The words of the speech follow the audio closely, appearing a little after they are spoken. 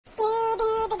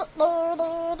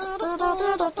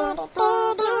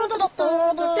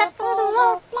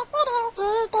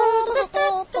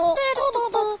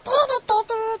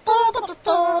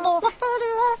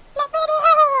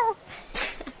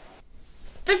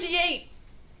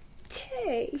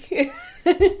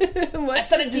I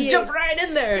thought I'd just jump right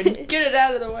in there and get it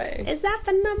out of the way. Is that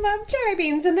the number of jerry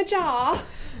beans in the jar?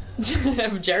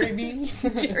 Jerry beans?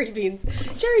 Jerry beans.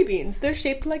 Jerry beans. They're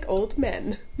shaped like old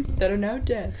men. That are now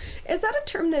dead. Is that a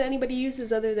term that anybody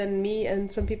uses other than me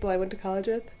and some people I went to college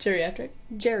with? Geriatric?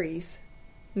 Jerry's.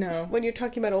 No. When you're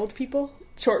talking about old people?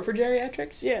 Short for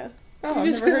geriatrics? Yeah. Oh, you I've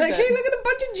just never heard like, that. hey, look at a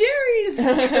bunch of Jerry's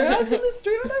across in the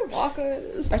street when I walk.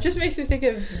 That just makes me think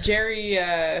of Jerry,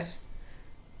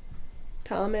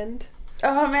 Talmand.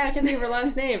 Oh man, I can't think of her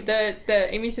last name. The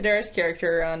Amy Sedaris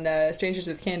character on Strangers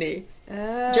with Candy.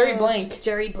 Oh, Jerry Blank.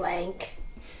 Jerry Blank.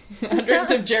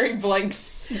 Hundreds of Jerry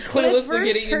Blanks When I cluelessly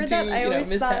first getting heard into that, I always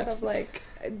thought mishaps. of like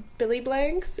Billy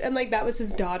Blanks, and like that was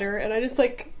his daughter, and I just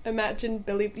like imagined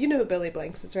Billy. You know who Billy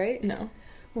Blanks is, right? No.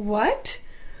 What?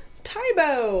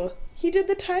 Tybo. He did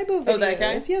the Tybo videos. Oh, that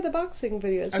guy? Yeah, the boxing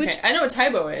videos. Okay, Which I know what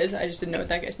Tybo is. I just didn't know what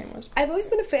that guy's name was. I've always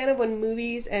been a fan of when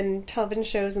movies and television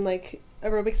shows and like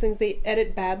aerobics things they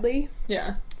edit badly.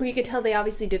 Yeah. Where you could tell they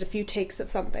obviously did a few takes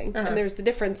of something, and there's the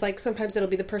difference. Like sometimes it'll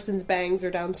be the person's bangs are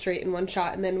down straight in one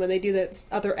shot, and then when they do that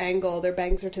other angle, their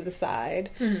bangs are to the side.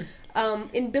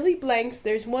 Mm-hmm. In Billy Blanks,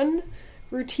 there's one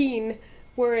routine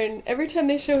wherein every time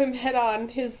they show him head on,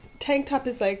 his tank top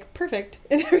is like perfect,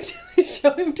 and every time they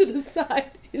show him to the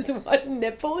side, his one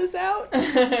nipple is out. And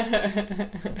I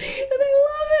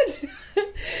love it.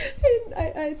 And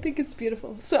I think it's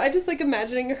beautiful. So I just like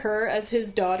imagining her as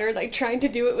his daughter, like trying to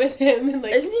do it with him, and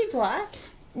like Isn't he black?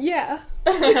 yeah.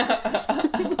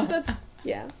 That's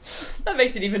yeah. That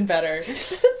makes it even better.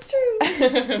 That's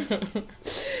true.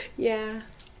 Yeah.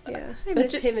 Yeah. I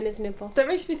miss him and his nipple. That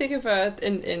makes me think of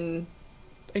in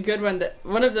a good one, that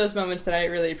one of those moments that I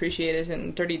really appreciate is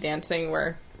in Dirty Dancing,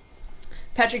 where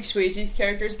Patrick Swayze's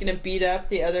character is gonna beat up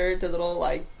the little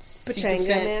like Pachanga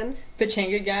man.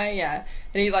 Pachanga guy, yeah,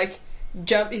 and he like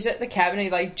he's at the cabin and he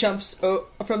like jumps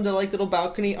from the like little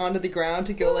balcony onto the ground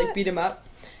to go like beat him up,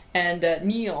 and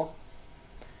Neil,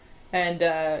 and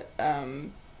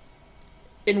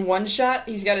in one shot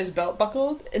he's got his belt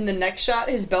buckled, in the next shot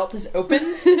his belt is open,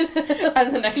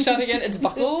 and the next shot again it's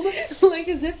buckled, Like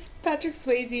as if Patrick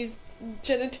Swayze's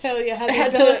genitalia had the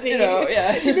ability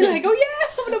to be like, oh yeah,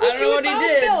 I'm gonna I don't know what he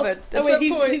did, belt. but at oh wait, some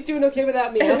he's, point he's doing okay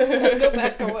without me. I'll go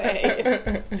back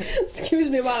away. Excuse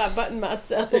me while I button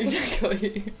myself.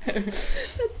 Exactly. That's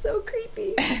so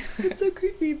creepy. It's so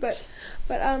creepy, but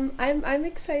I'm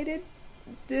excited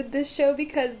this show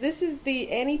because this is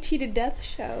the Annie cheated death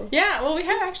show. Yeah, well, we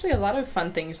have actually a lot of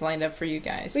fun things lined up for you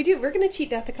guys. We do. We're going to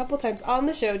cheat death a couple times on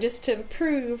the show just to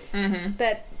prove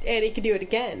that Annie could do it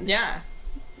again. Yeah.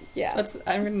 Yeah.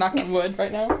 I'm going to knock on wood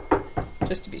right now,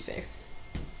 just to be safe.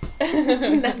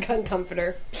 Knock on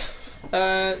comforter.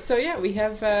 So yeah, we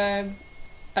have,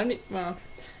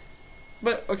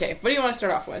 but okay, what do you want to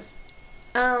start off with?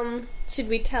 Should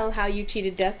we tell how you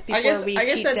cheated death before we cheat I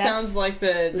guess that death? sounds like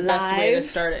the best way to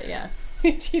start it, yeah.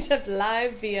 We cheat death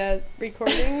live via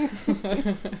recording?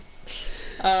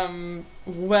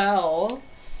 Well,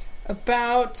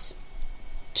 about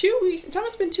 2 weeks, it's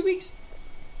almost been 2 weeks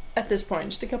at this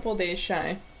point, just a couple of days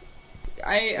shy.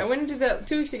 I went into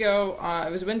 2 weeks ago,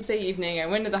 it was Wednesday evening, I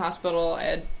went to the hospital, I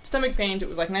had stomach pains, it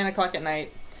was like 9 o'clock at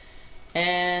night,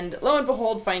 and lo and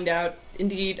behold, find out,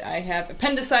 indeed, I have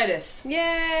appendicitis.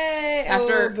 Yay!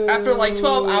 After like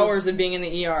 12 hours of being in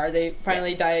the ER, they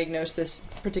finally diagnosed this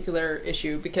particular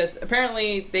issue, because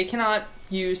apparently they cannot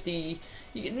use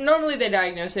normally they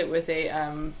diagnose it with a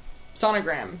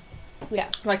sonogram. Yeah.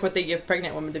 Like what they give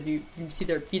pregnant women to see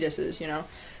their fetuses, you know?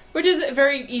 Which is a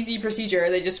very easy procedure.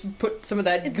 They just put some of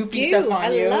that goopy stuff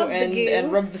on you and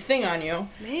rub the thing on you.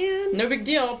 Man. No big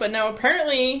deal, but now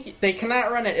apparently they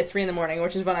cannot run it at 3 a.m,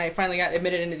 which is when I finally got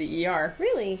admitted into the ER.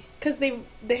 Really? Because they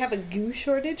have a goo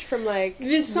shortage from like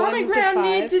The sonogram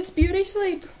needs its beauty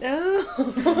sleep.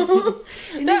 Oh.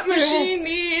 That machine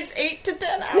needs 8 to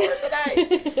 10 hours a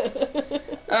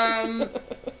night.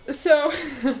 So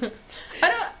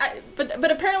but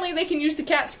apparently they can use the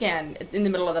CAT scan in the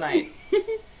middle of the night.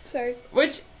 Sorry.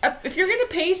 Which, if you're going to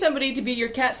pay somebody to be your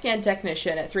CAT scan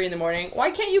technician at 3 a.m,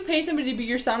 why can't you pay somebody to be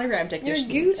your sonogram technician?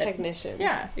 You're a goo technician.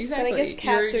 Yeah, exactly. But I guess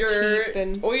cats are cheap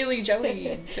and oily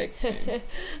jelly.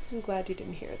 I'm glad you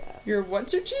didn't hear that. Your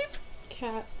what's are cheap?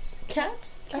 Cats.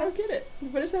 Cats? I don't get it.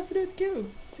 What does that have to do with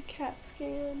goo? It's a CAT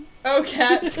scan. Oh,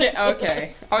 CAT scan.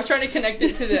 Okay. I was trying to connect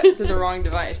it to the wrong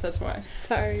device, that's why.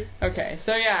 Sorry. Okay,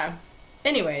 so yeah.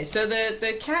 Anyway, so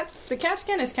the CAT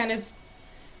scan is kind of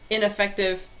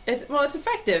ineffective. It's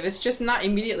effective. It's just not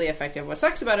immediately effective. What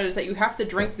sucks about it is that you have to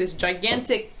drink this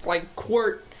gigantic, like,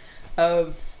 quart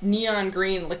of neon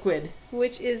green liquid.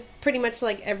 Which is pretty much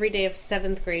like every day of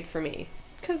 7th grade for me.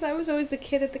 Because I was always the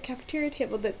kid at the cafeteria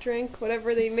table that drank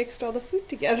whatever they mixed all the food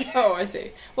together. Oh, I see.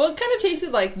 Well, it kind of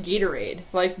tasted like Gatorade.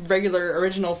 Like regular,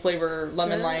 original flavor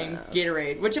lemon lime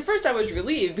Gatorade. Which at first I was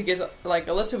relieved because, like,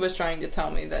 Alyssa was trying to tell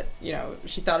me that, you know,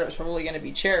 she thought it was probably going to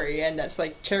be cherry. And that's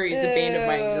like, cherry is the bane of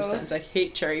my existence. I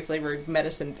hate cherry-flavored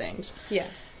medicine things. Yeah.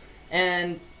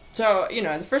 And so, you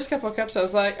know, the first couple of cups I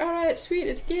was like, alright, sweet,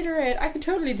 it's Gatorade. I could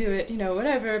totally do it, you know,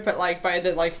 whatever. But, like, by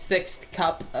the, like, 6th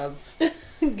cup of...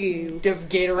 Goo. Of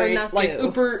Gatorade, like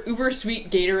goo. uber sweet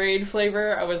Gatorade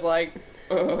flavor, I was like,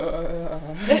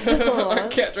 I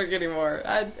can't drink anymore.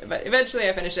 But eventually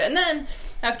I finished it. And then,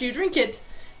 after you drink it,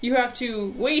 you have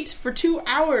to wait for 2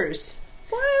 hours.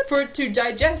 What? For it to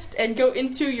digest and go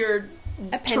into your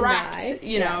tract,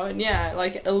 you know, and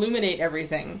like, illuminate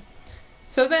everything.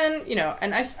 So then, you know,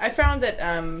 and I found that,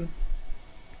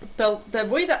 the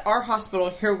way that our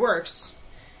hospital here works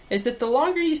is that the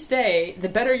longer you stay, the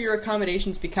better your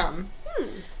accommodations become.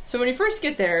 So when you first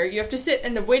get there, you have to sit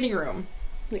in the waiting room.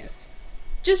 Yes.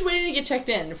 Just waiting to get checked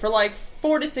in for like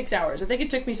 4 to 6 hours. I think it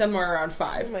took me somewhere around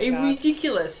 5. Oh my A God.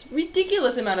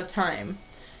 ridiculous amount of time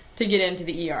to get into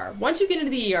the ER. Once you get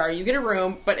into the ER, you get a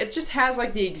room, but it just has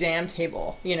like the exam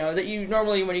table, you know, that you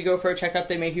normally, when you go for a checkup,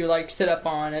 they make you like sit up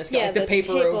on, and it's got like the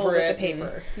paper over it. The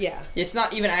paper. Yeah. It's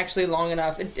not even actually long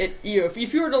enough. You know,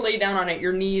 if you were to lay down on it,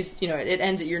 your knees, you know, it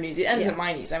ends at your knees. It ends at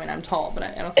my knees. I mean, I'm tall, but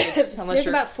I don't think it's unless There's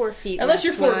you're about 4 feet. unless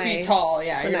you're 4 feet tall.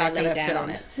 Yeah, you're not going to fit on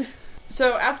it.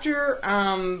 So after,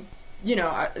 you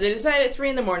know, they decided at 3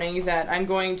 in the morning that I'm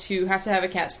going to have a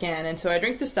CAT scan, and so I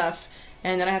drink the stuff,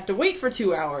 and then I have to wait for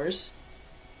 2 hours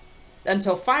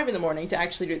until 5 in the morning to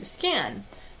actually do the scan.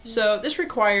 So this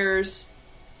requires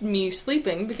me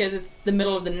sleeping because it's the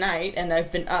middle of the night and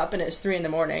I've been up and it's 3 in the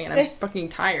morning and I'm fucking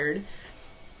tired.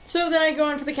 So then I go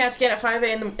in for the CAT scan at 5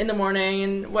 a.m. in the morning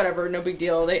and whatever, no big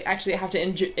deal. They actually have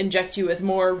to inject you with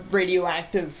more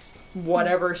radioactive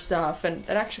whatever stuff, and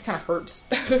it actually kind of hurts.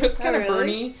 It's kind of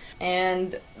burny.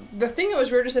 And the thing that was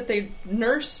weird is that the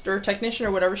nurse or technician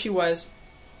or whatever she was,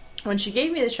 when she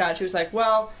gave me the shot, she was like,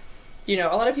 well, you know,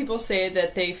 a lot of people say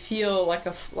that they feel like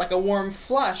a warm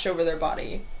flush over their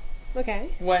body. Okay.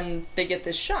 When they get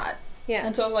this shot. Yeah.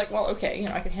 And so I was like, well, okay, you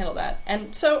know, I can handle that.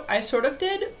 And so I sort of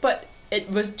did, but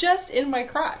it was just in my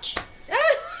crotch.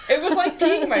 It was like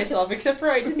peeing myself, except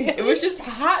for I didn't. It was just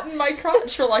hot in my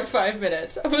crotch for like 5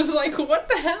 minutes. I was like, what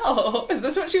the hell? Is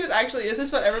this what she was actually, is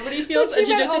this what everybody feels? And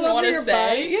she just didn't want to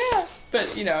say. Yeah.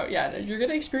 But, you know, yeah, you're going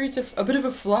to experience a bit of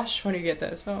a flush when you get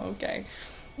this. Oh, okay.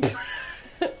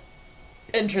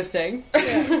 Interesting.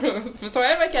 Yeah. So I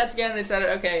had my CAT scan, and they said,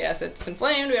 okay, yes, it's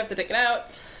inflamed, we have to take it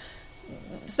out.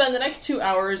 Spend the next 2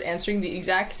 hours answering the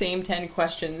exact same 10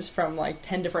 questions from, like,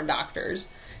 10 different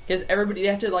doctors. Because they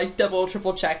have to, like, double,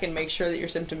 triple check and make sure that your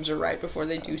symptoms are right before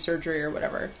they do surgery or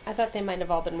whatever. I thought they might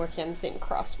have all been working on the same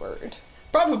crossword.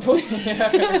 Probably.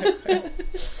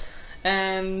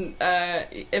 And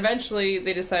eventually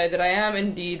they decided that I am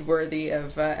indeed worthy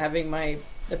of having my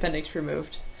appendix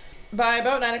removed. By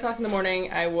about 9 o'clock in the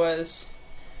morning, I was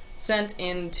sent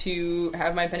in to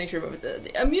have my appendix removed.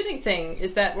 The amusing thing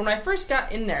is that when I first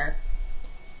got in there,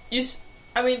 this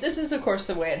is, of course,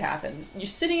 the way it happens. You're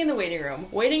sitting in the waiting room,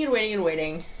 waiting and waiting and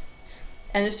waiting,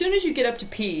 and as soon as you get up to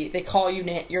pee, they call you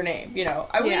your name, you know.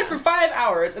 I waited for 5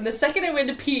 hours, and the second I went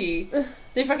to pee,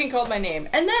 they fucking called my name.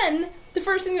 And then, the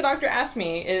first thing the doctor asked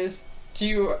me is, do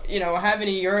you know, have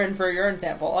any urine for a urine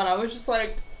sample? And I was just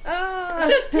like,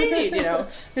 just peed, you know.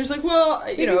 There's like, well,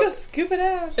 you know, go scoop it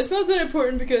out. It's not that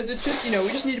important because it's just, you know, we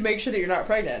just need to make sure that you're not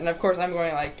pregnant. And of course, I'm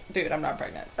going like, dude, I'm not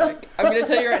pregnant. Like, I'm going to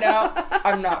tell you right now,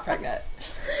 I'm not pregnant.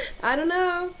 I don't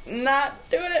know. Not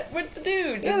doing it with the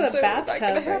dudes. You're in a bathtub, not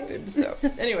going to happen. So,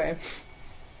 anyway.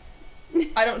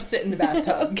 I don't sit in the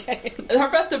bathtub. Okay. Our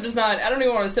bathtub does not, I don't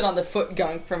even want to sit on the foot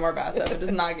gunk from our bathtub. It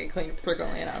does not get cleaned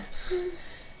frequently enough.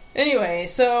 Anyway,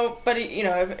 so, but, you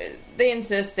know, if they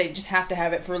insist they just have to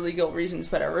have it for legal reasons,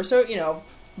 whatever. So, you know,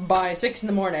 by 6 in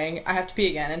the morning, I have to pee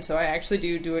again, and so I actually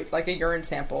do it like a urine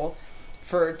sample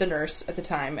for the nurse at the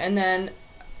time. And then,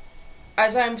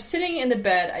 as I'm sitting in the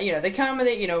bed, you know, they come and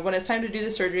they, you know, when it's time to do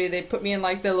the surgery, they put me in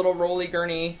like the little rolly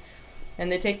gurney,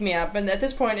 and they take me up. And at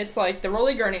this point, it's like the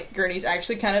rolly gurney's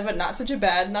actually kind of not such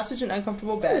an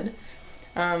uncomfortable bed.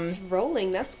 It's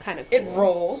rolling. That's kind of cool. It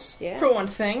rolls, for one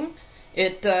thing.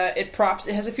 It props.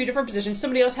 It has a few different positions.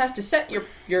 Somebody else has to set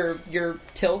your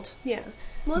tilt. Yeah.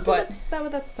 Well, isn't that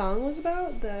what that song was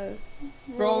about? The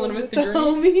Rolling with the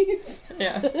Homies.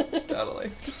 Yeah,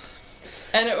 totally.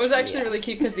 And it was actually Yeah. really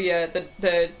cute because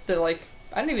the like,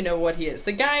 I don't even know what he is.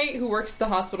 The guy who works at the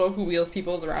hospital who wheels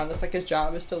people around, that's like his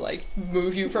job, is to like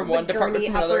move you from one department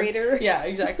to another. Operator. Yeah,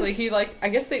 exactly. He like, I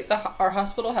guess our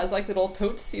hospital has like little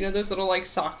totes, you know, those little like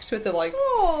socks with the like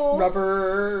Oh.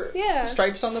 rubber Yeah.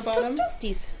 stripes on the bottom.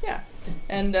 Toasties. Yeah.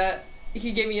 And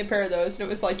he gave me a pair of those, and it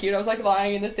was like cute. I was like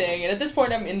lying in the thing, and at this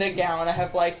point I'm in the gown. I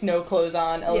have like no clothes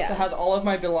on. Alyssa Yeah. has all of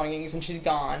my belongings, and she's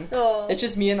gone. Oh. It's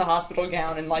just me in the hospital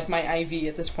gown and like my IV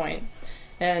at this point.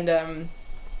 And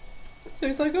so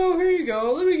he's like, "Oh, here you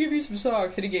go. Let me give you some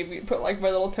socks." And he put like my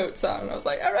little totes on, and I was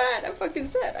like, "All right, I'm fucking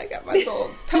set. I got my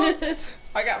little totes.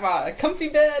 I got my comfy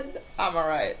bed. I'm all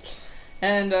right."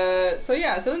 And so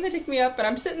then they take me up, and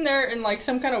I'm sitting there in like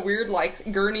some kind of weird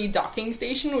like gurney docking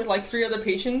station with like 3 other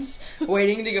patients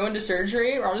waiting to go into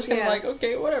surgery. Where I'm just kind of like,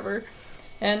 okay, whatever.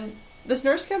 And this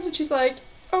nurse comes and she's like,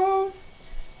 "Oh,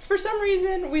 for some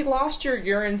reason we lost your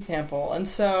urine sample, and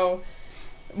so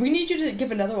we need you to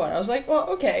give another one." I was like, well,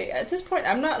 okay. At this point,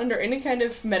 I'm not under any kind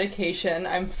of medication.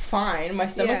 I'm fine. My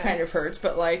stomach kind of hurts,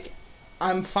 but like,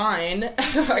 I'm fine.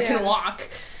 I can walk,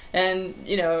 and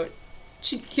you know.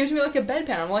 She gives me like a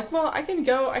bedpan. I'm like, well, I can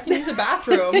use a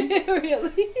bathroom.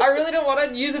 Really? I really don't want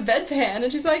to use a bedpan.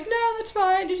 And she's like, no, that's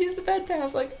fine, just use the bedpan. I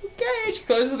was like, okay. She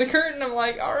closes the curtain. I'm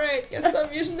like, all right, guess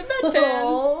I'm using the bedpan.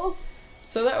 Aww.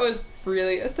 So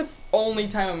that's the only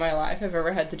time in my life I've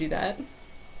ever had to do that.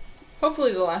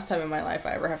 Hopefully the last time in my life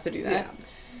I ever have to do that.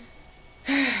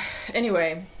 Yeah.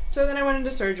 Anyway, so then I went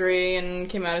into surgery and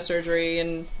came out of surgery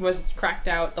and was cracked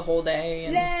out the whole day.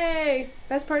 And Yay!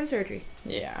 Best part of surgery.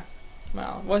 yeah.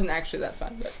 Well, it wasn't actually that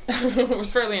fun, but it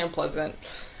was fairly unpleasant.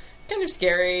 Kind of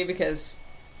scary because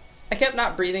I kept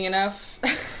not breathing enough.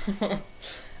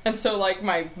 And so, like,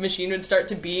 my machine would start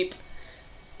to beep,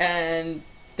 and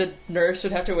the nurse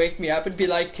would have to wake me up and be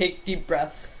like, take deep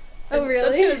breaths. Oh, really?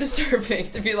 That's kind of disturbing,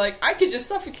 to be like, I could just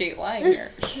suffocate lying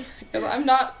here. Because I'm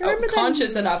not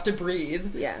conscious enough to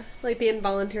breathe. Yeah, like the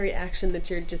involuntary action that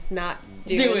you're just not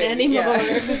doing anymore.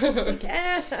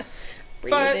 Yeah.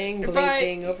 It's like, breathing,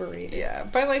 blinking, overeating. Yeah,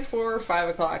 by like 4 or 5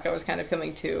 o'clock, I was kind of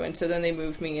coming to, and so then they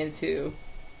moved me into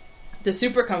the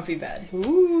super comfy bed.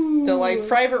 Ooh. The like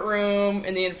private room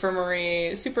in the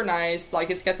infirmary, super nice. Like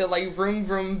it's got the like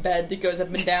vroom bed that goes up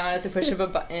and down at the push of a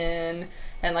button,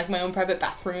 and like my own private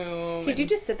bathroom. Could you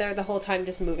just sit there the whole time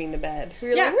just moving the bed?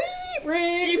 You're yeah,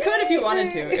 like, you could if you wanted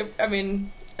to. I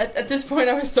mean, at this point,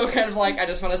 I was still kind of like, I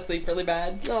just want to sleep really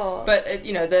bad. Aww. But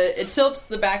it tilts,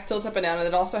 the back tilts up and down, and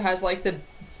it also has like the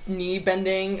knee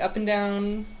bending up and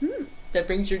down. That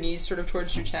brings your knees sort of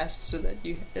towards your chest, so that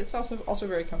it's also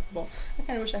very comfortable. I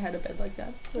kind of wish I had a bed like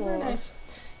that. Very nice.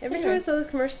 Every time I saw those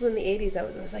commercials in the 80s, I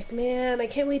was like, man, I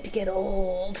can't wait to get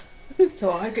old.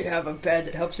 So I could have a bed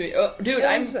that helps me. Oh, dude,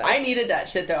 I needed that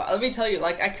shit though. Let me tell you,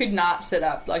 like I could not sit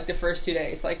up like the first 2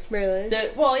 days. Like really?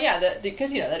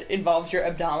 Because that involves your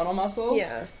abdominal muscles.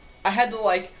 Yeah. I had to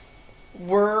like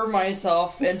whir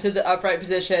myself into the upright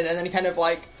position and then kind of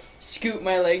like scoot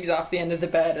my legs off the end of the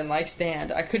bed and like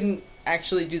stand. I couldn't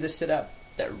actually do the sit up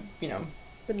that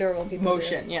the normal people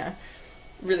motion. do. Yeah,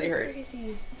 really hurt.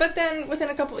 Crazy. But then within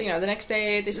a couple, the next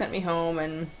day they sent me home,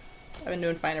 and I've been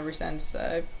doing fine ever since.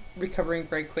 Recovering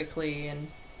very quickly and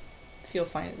feel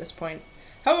fine at this point.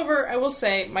 However, I will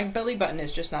say my belly button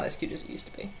is just not as cute as it used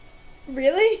to be.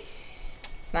 Really?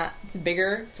 It's not. It's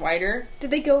bigger. It's wider. Did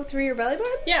they go through your belly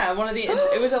button? Yeah,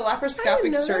 it was a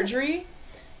laparoscopic know surgery.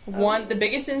 The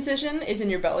biggest incision is in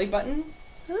your belly button.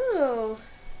 Oh.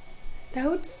 That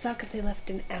would suck if they left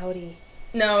an outie.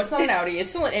 No, it's not an outie. It's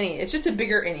still an innie. It's just a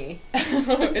bigger innie.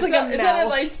 It's like not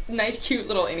a nice, cute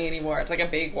little innie anymore. It's like a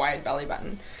big, wide belly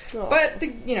button. Oh. But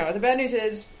the bad news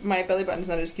is my belly button's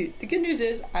not as cute. The good news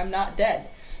is I'm not dead.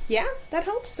 Yeah, that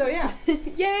helps. So yeah,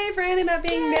 yay for Annie not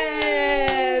being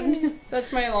dead.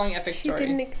 That's my long epic story. She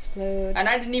didn't explode, and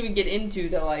I didn't even get into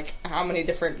the like how many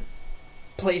different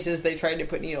places they tried to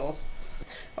put needles.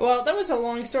 Well, that was a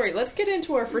long story. Let's get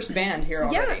into our first band here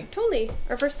already. Yeah, totally.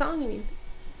 Our first song, you mean?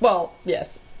 Well,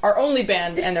 yes. Our only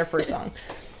band and their first song.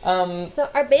 So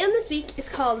our band this week is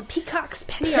called Peacock's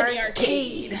Penny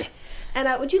Arcade.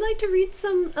 And would you like to read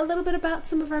a little bit about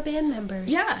some of our band members?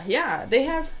 Yeah. They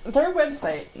have their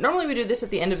website. Normally we do this at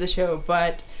the end of the show,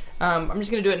 but I'm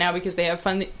just going to do it now because they have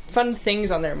fun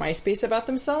things on their MySpace about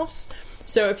themselves.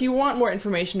 So if you want more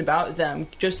information about them,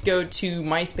 just go to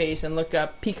MySpace and look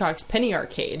up Peacock's Penny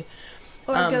Arcade.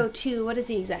 Or go to, what is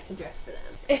the exact address for them?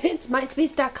 It's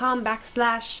myspace.com/...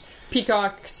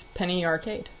 Peacock's Penny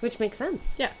Arcade. Which makes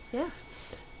sense. Yeah. Yeah.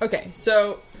 Okay,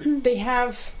 so they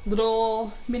have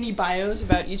little mini bios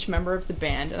about each member of the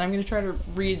band, and I'm going to try to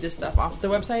read this stuff off the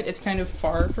website. It's kind of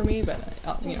far for me, but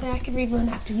I can read one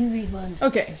after you read one.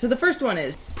 Okay, so the first one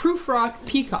is Prufrock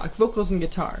Peacock, vocals and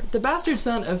guitar. The bastard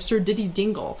son of Sir Diddy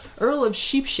Dingle, Earl of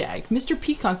Sheepshag, Mr.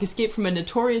 Peacock escaped from a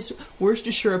notorious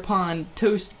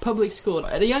Worcestershire-upon-Toast public school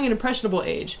at a young and impressionable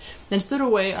age, then stood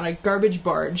away on a garbage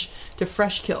barge to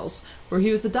Freshkills, where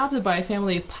he was adopted by a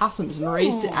family of possums and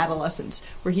raised to adolescence,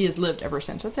 where he has lived ever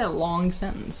since. That's a long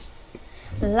sentence.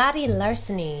 Lottie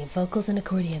Larceny, vocals and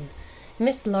accordion.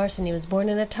 Miss Larceny was born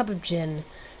in a tub of gin.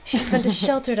 She spent a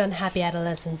sheltered, unhappy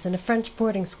adolescence in a French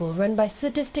boarding school run by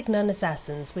sadistic nun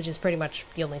assassins, which is pretty much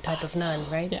the only type of nun,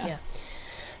 right? Yeah.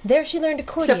 There she learned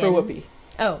accordion. Except for Whoopi.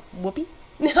 Oh, Whoopi?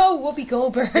 No, Whoopi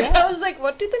Goldberg. Yeah. I was like,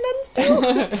 what do the nuns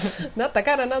do? Not the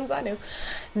kind of nuns I knew.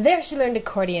 There she learned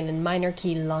accordion and minor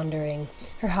key laundering.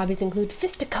 Her hobbies include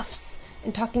fisticuffs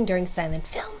and talking during silent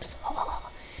films.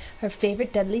 Her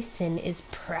favorite deadly sin is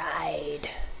pride.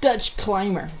 Dutch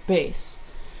climber, bass.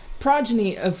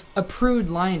 Progeny of a prude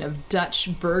line of Dutch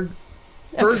burglars.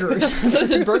 I thought I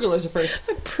said burglars at first.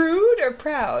 Prude or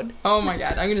proud? Oh my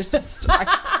god, I'm gonna...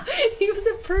 He was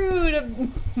a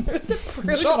prude. He was a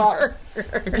prude. Shut up.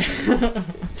 Okay.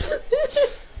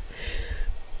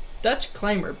 Dutch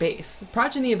climber, bass.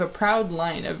 Progeny of a proud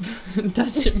line of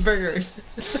Dutch burghers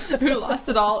who lost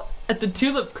it all at the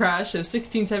tulip crash of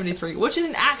 1673, which is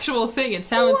an actual thing. It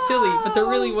sounds silly, but there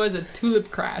really was a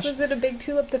tulip crash. Was it a big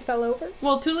tulip that fell over?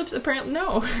 Well, tulips apparently...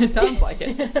 No, it sounds like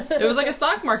it. It was like a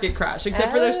stock market crash,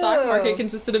 except for their stock market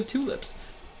consisted of tulips.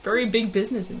 Very big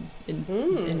business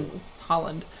in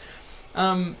Holland.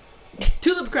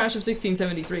 Tulip crash of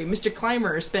 1673. Mr.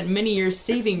 Clymer spent many years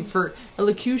saving for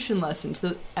elocution lessons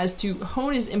so as to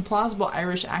hone his implausible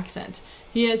Irish accent.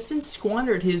 He has since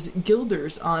squandered his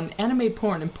guilders on anime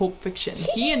porn and Pulp Fiction.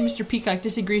 He and Mr. Peacock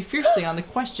disagree fiercely on the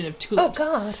question of tulips,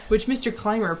 which Mr.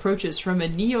 Clymer approaches from a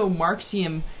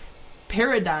neo-Marxian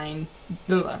paradigm,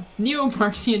 and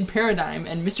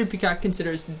Mr. Peacock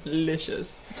considers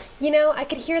delicious. You know, I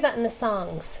could hear that in the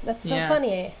songs. That's so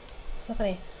funny. So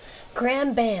funny.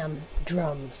 Graham Bam,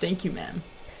 drums. Thank you, ma'am.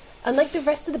 Unlike the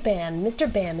rest of the band,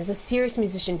 Mr. Bam is a serious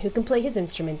musician who can play his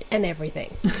instrument and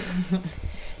everything.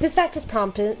 This fact has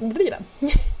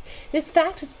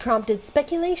prompted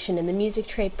speculation in the music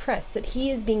trade press that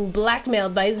he is being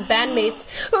blackmailed by his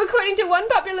bandmates, who, according to one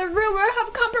popular rumor,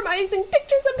 have compromising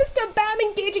pictures of Mr. Bam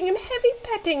engaging in heavy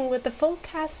petting with the full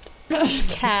cast of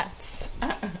cats.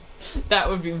 That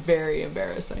would be very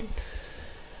embarrassing.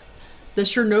 The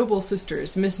Chernobyl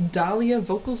sisters, Miss Dahlia,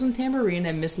 vocals and tambourine,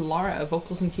 and Miss Lara,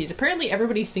 vocals and keys. Apparently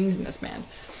everybody sings in this band.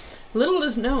 Little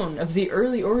is known of the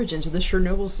early origins of the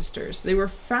Chernobyl sisters. They were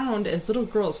found as little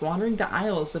girls wandering the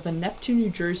aisles of a Neptune, New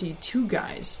Jersey Two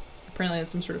Guys. Apparently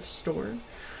that's some sort of store.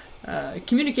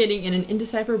 Communicating in an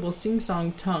indecipherable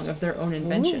sing-song tongue of their own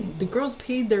invention. Ooh. The girls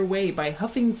paid their way by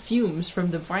huffing fumes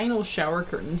from the vinyl shower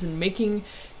curtains and making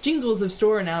jingles of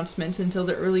store announcements until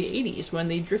the early 80s, when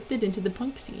they drifted into the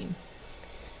punk scene.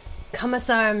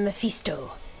 Commissar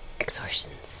Mephisto,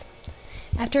 extortions.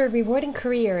 After a rewarding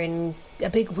career in a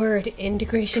big word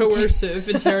integration... Coercive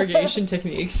interrogation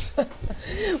techniques.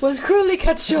 Was cruelly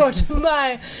cut short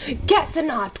by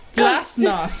Glasnost.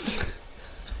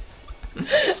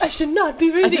 I should not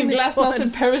be reading this one. Glasnost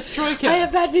and Perestroika. I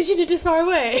have bad vision, it is far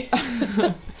away.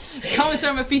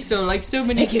 Commissar Mephisto, like so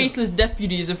many faceless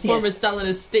deputies of former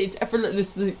Stalinist state,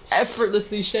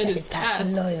 effortlessly shed his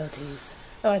past. Loyalties.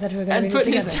 Oh, I thought we were going to and put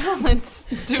his talents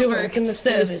to work in the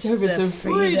service of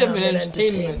freedom and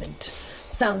entertainment.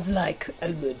 Sounds like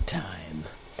a good time.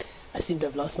 I seem to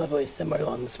have lost my voice somewhere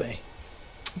along this way.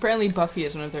 Apparently Buffy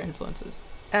is one of their influences.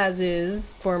 As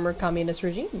is former communist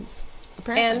regimes.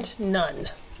 Apparently. And none.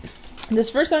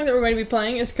 This first song that we're going to be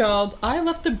playing is called I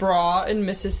Left a Bra in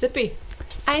Mississippi.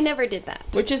 I never did that.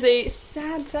 Which is a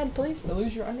sad, sad place to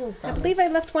lose your underwear garments. I believe I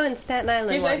left one in Staten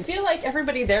Island once. I feel like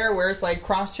everybody there wears, like,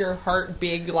 cross-your-heart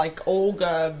big, like,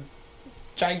 Olga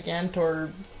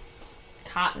Gigantor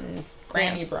cotton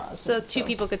granny bras. So two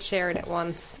people could share it at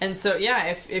once. And so, yeah,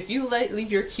 if you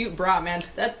leave your cute bra, man,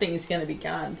 that thing's gonna be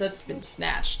gone. That's been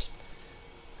snatched.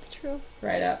 It's true.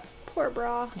 Right up. Poor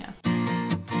bra. Yeah.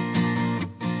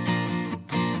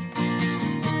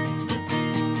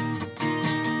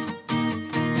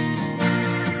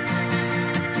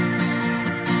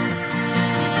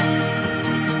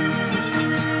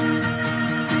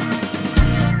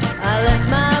 I left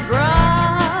my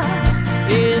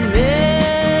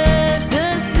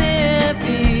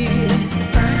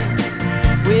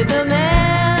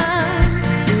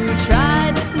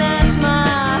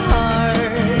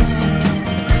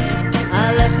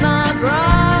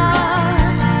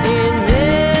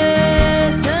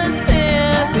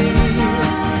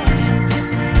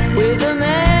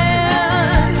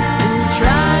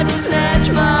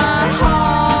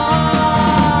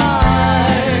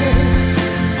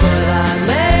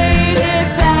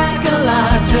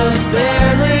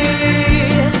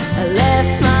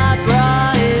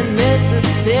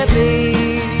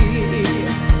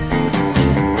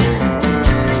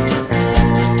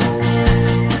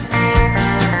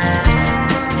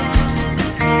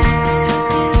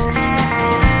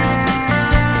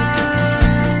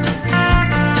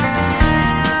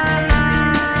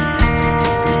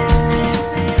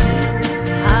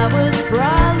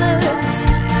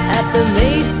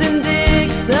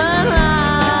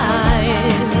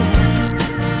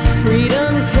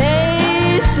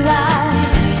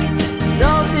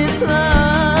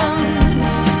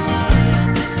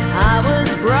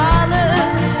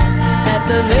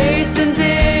the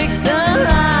Mason-Dixon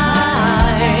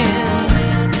line.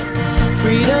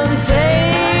 Freedom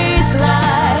tastes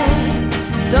like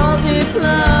salted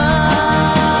plums,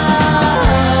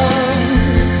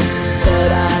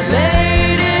 but I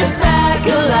made it back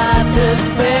alive just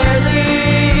barely.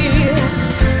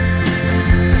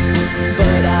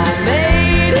 But I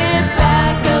made it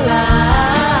back alive.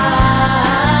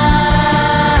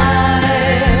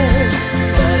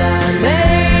 But I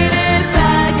made it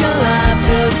back alive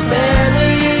just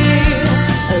barely.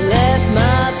 I left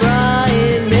my bra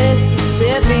in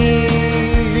Mississippi.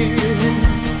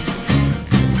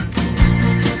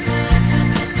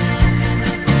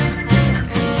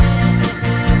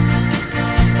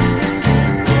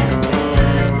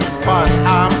 Far as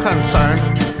I'm concerned,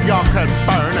 y'all can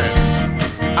burn it.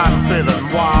 I'm feeling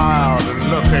wild and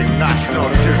looking National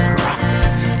Geographic.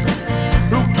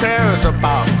 Who cares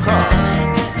about cuffs,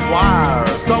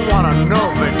 wires? Don't wanna know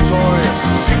Victoria's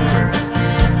Secret.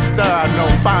 There are no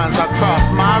bands across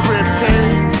my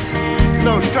ribcage,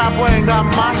 no strap weighing on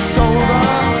my shoulder,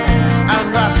 and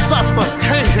that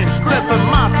suffocating grip in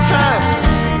my chest.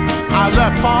 I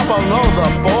left far below the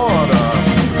border.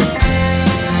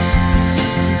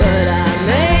 But I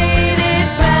made it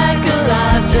back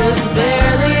alive just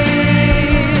barely.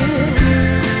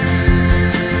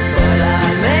 But I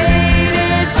made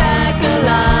it back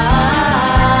alive.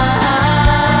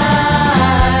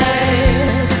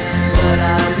 But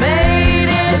I made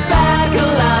it back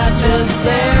alive just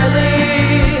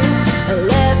barely. I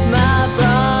left my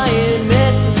bra in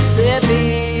Mississippi.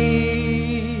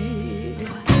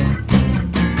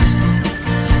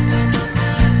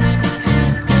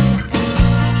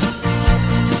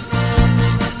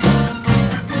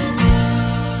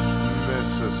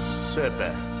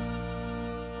 Mississippi.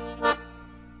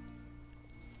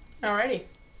 Alrighty.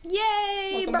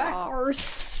 Yay, Welcome back. bars.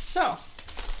 So,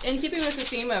 in keeping with the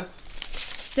theme of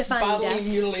Defying bodily death.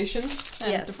 mutilation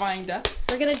and Yes. defying death,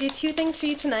 We're gonna do two things for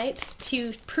you tonight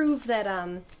to prove that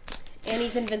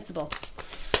Annie's invincible.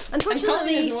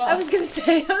 Unfortunately, as well. I was gonna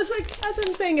say, I was like, as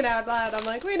I'm saying it out loud, I'm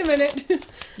like, wait a minute.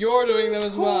 you're doing them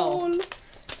as well. Cool.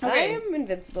 I Okay. am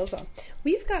invincible as well.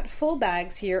 We've got full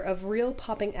bags here of real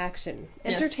popping action.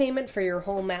 Yes. Entertainment for your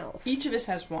whole mouth. Each of us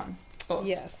has one. Both.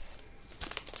 Yes.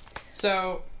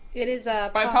 So, It is by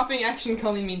popping action,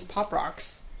 Colleen means Pop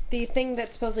Rocks. the thing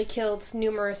that supposedly killed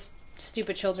numerous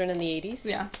stupid children in the 80s.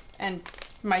 Yeah. And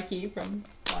Mikey from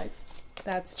Life.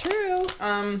 That's true.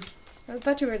 I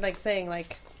thought you were like saying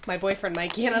like my boyfriend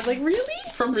Mikey, and I was like,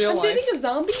 really? From real I'm life. dating a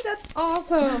zombie? That's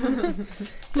awesome.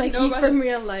 Mikey know about from his-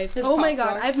 real life. his Oh my Pop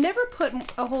god, Rocks? I've never put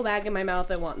a whole bag in my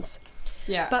mouth at once.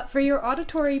 Yeah. But for your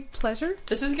auditory pleasure,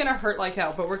 This is gonna hurt like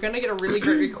hell, but we're gonna get a really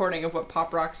great recording of what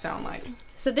Pop Rocks sound like.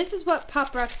 so this is what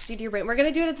Pop Rocks do to your brain. We're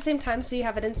going to do it at the same time so you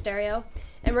have it in stereo.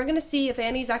 And we're going to see if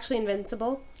Annie's actually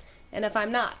invincible and if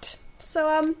I'm not.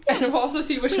 So, And we'll also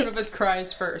see which one of us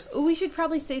cries first. we should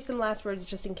probably say some last words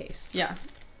just in case. Yeah.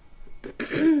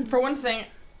 For one thing,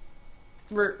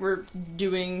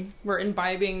 we're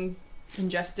imbibing,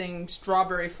 ingesting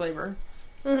strawberry flavor.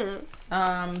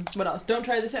 Mm-hmm. What else? Don't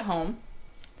try this at home.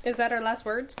 Is that our last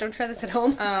words? Don't try this at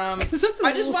home. That's a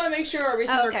I just little- want to make sure our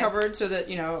bases Oh, okay. are covered so that,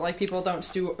 like, people don't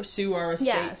sue our estates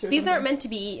Yeah, or something. these aren't meant to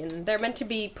be eaten. They're meant to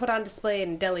be put on display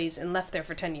in delis and left there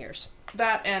for 10 years.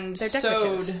 That and They're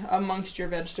decorative. sewed amongst your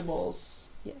vegetables.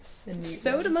 Yes. And meat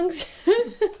Sewed wedges. amongst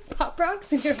Pop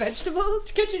Rocks and your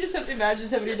vegetables. Can't you just imagine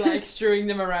somebody, like, strewing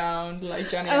them around, like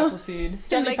Johnny Appleseed?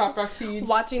 Johnny like, Pop Rock Seed.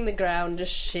 Watching the ground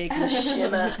just shake and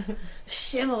shimmer.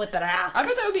 Shimmer with the rocks. I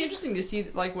bet that would be interesting to see,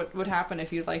 like, what would happen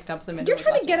if you, like, dump them into You're a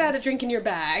trying glass to get of out of drink in your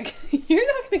bag. You're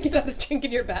not going to get out of drink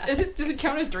in your bag. Does it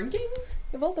count as drinking?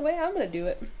 Well, the way I'm going to do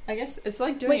it. I guess it's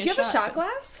like doing Wait, do you have a shot but-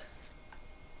 glass?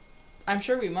 I'm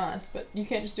sure we must, but you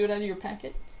can't just do it out of your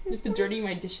packet? Just to dirty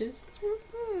my dishes?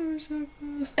 Here's your shot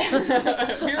glass.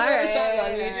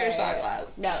 Here's your shot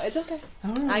glass. No, it's okay.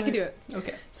 I can do it.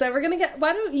 Okay. So we're gonna get.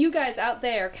 Why don't you guys out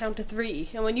there count to 3?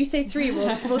 And when you say 3,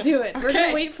 we'll do it. We're Okay.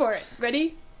 gonna wait for it.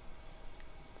 Ready?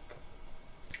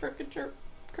 Cricket chirp.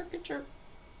 Cricket chirp.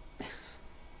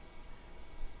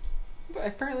 But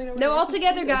apparently nobody No, all else is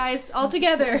together, doing this. guys. All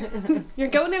together. You're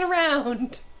going in a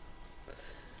round.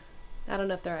 I don't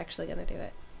know if they're actually gonna do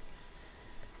it.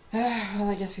 Well,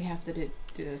 I guess we have to do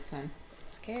this then. I'm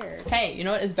scared. Hey, you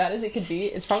know what? As bad as it could be,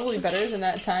 it's probably better than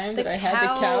that time The that I had the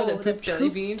cow that cow, pooped the jelly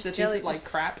poop beans that jelly- tasted like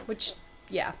crap. Which,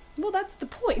 yeah. Well, that's the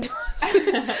point.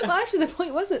 Well, actually, the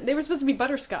point wasn't. They were supposed to be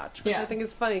butterscotch, which Yeah. I think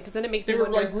is funny because then it makes They me were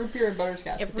wonder like root beer and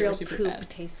butterscotch. if but they were real super poop bad.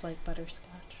 tastes like butterscotch.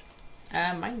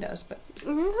 Mine does, but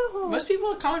most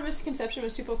people, common misconception,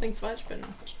 most people think fudge, but no.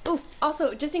 Oh,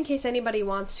 also, just in case anybody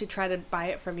wants to try to buy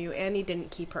it from you, Annie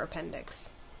didn't keep her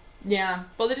appendix. Yeah,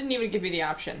 well, they didn't even give me the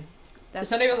option. That's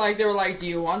It's not even like they were like, do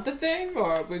you want the thing?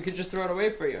 Or we could just throw it away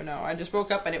for you. No, I just woke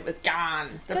up and it was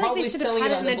gone. They're I feel like probably they should have selling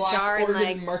had it it on in the a black jar and Oregon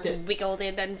like market. wiggled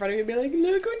it in front of you and be like,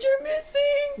 look what you're missing!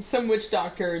 Some witch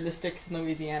doctor in the sticks in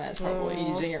Louisiana is probably Aw.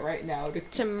 using it right now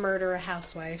To murder a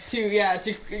housewife.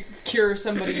 to cure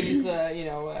somebody's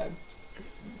inability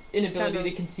Kind of-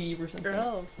 to conceive or something.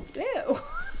 Oh, ew.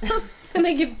 And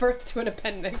they give birth to an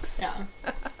appendix. Yeah.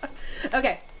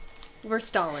 Okay, we're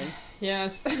stalling.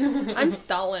 Yes. I'm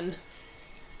stalling.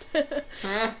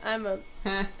 Huh? I'm a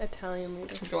Huh? Italian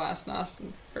leader. Glasnost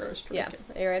and Pharaoh Strike. Yeah,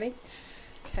 are you ready?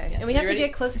 Okay, Yes, and we are have you to ready?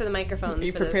 get close to the microphones. Are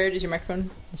you for this. prepared? Is your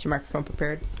microphone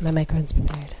prepared? My microphone's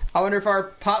prepared. I wonder if our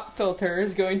pop filter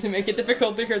is going to make it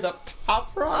difficult to hear the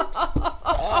pop rock.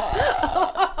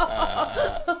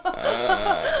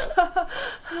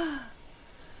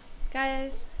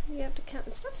 Guys, you have to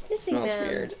count. Stop sniffing Smells them.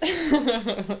 weird. Ew,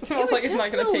 Smells like it it's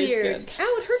not does going to smell taste weird. good.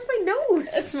 Ow, it hurts my nose.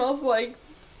 It smells like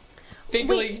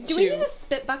bigly Wait, do chew. we need a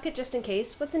spit bucket just in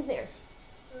case? What's in there?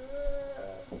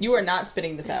 You are not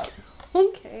spitting this out.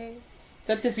 Okay.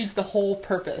 That defeats the whole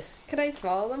purpose. Could I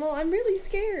swallow them all? I'm really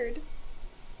scared.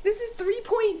 This is 3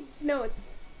 point... No, it's...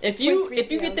 If you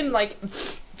 0.33 get them like,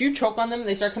 if you choke on them,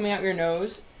 they start coming out your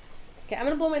nose. Okay, I'm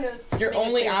gonna blow my nose. just Your to make a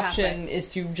only clear option pathway. is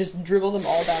to just dribble them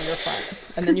all down your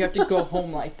front, and then you have to go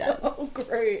home like that. Oh,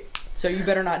 great. So you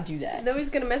better not do that. Nobody's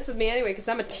gonna mess with me anyway, because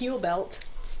I'm a teal belt.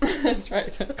 That's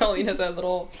right. Colleen has that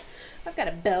little I've got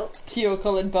a belt.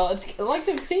 teal-colored belt. It's like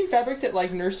the same fabric that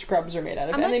like nurse scrubs are made out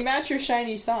of, I'm and like- they match your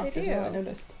shiny sock They as well. do. I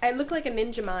noticed I look like a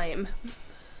ninja mime.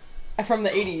 from the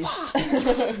 80s.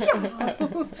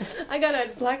 I got a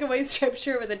black and white striped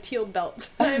shirt with a teal belt.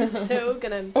 I'm so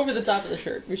gonna Over the top of the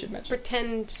shirt, we should mention.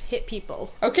 pretend hit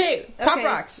people. Okay, pop Okay.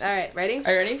 rocks. Alright, ready?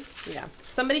 Are you ready? Yeah.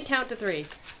 Somebody count to 3.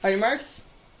 Are you marks?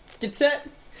 Get set.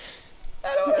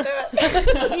 I don't want to do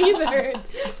it. Either.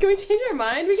 Can we change our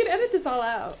mind? We can edit this all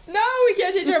out. No, we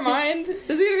can't change our mind.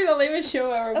 This is gonna be the lamest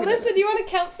show ever. Alyssa, do you want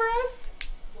to count for us?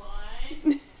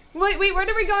 What? Wait, what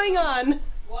are we going on?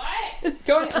 What?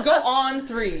 Go on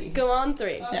 3. Go on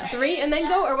 3. Yeah. 3 and then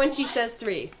go, or when she says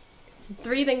 3?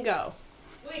 3 then go.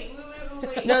 Wait.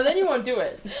 No, then you won't do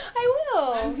it.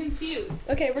 I I'm will. confused.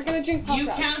 Okay, we're gonna drink pop You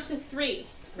rocks. count to 3,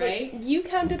 right? You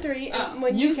count to 3, and Oh,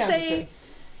 when you you count to say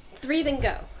 3, then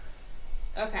go.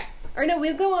 Okay. Or no,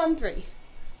 we'll go on 3.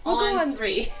 We'll go On on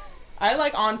 3. I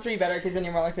like on 3 better because then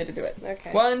you're more likely to do it.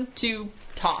 Okay. 1, 2,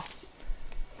 toss.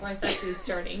 Well, I thought she was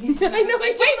starting. I know,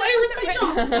 Like, I wait, where's my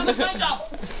job? Where's my job?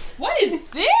 What is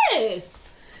this?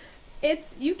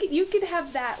 It's you can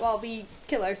have that while we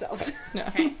kill ourselves. No.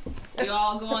 Okay. We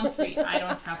all go on 3. I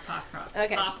don't have pop rock.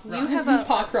 Okay. Pop You rock. have a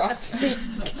Pop rocks.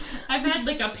 I've had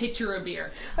like a pitcher of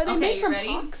beer. Are they Okay, made you from ready?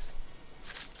 pox?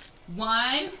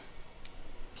 1,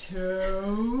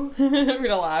 2. I'm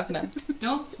gonna laugh now.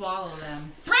 Don't swallow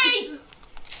them. 3.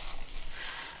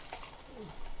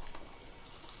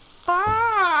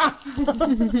 Ah! Oh my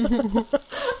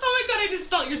god! I just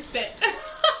felt your spit.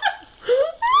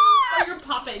 Oh, your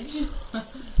poppage.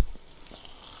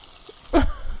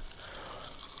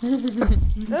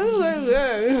 That's so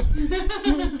good.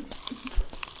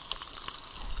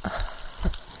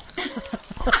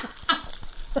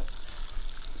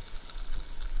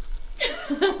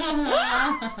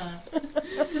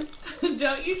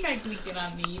 Don't you try tweaking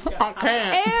on me. You've I got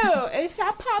can't. Ew, it's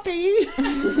not poppy.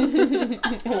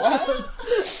 What?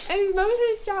 And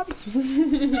mostly stop.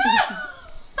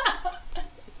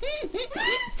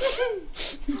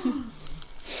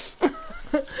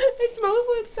 It's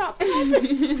mostly stop.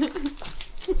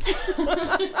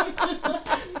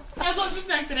 I love the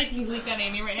fact that I can gleek on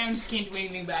Amy right now and just can't do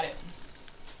anything about it.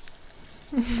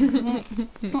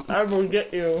 I will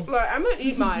get you. Look, I'm gonna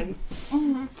eat mine.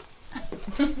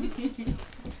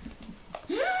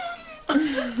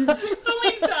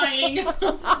 Colleen's dying.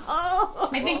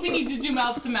 I think we need to do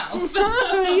mouth to mouth. You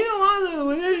don't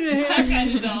want to. I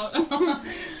kind of don't.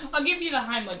 I'll give you the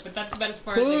Heimlich, but that's about as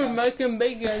far as I Ooh, go. making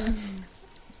bacon.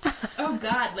 Oh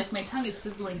god, like my tongue is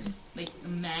sizzling just like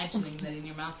imagining that in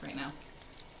your mouth right now.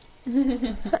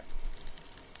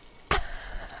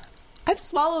 I've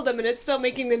swallowed them and it's still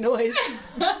making the noise.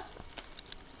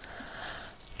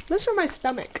 That's from my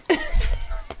stomach.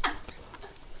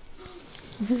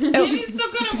 Amy's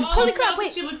still got them all Holy in her crap, mouth wait.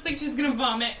 and she looks like she's gonna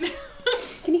vomit.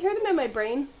 Can you hear them in my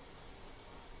brain?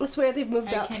 I swear they've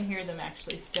moved I up. can hear them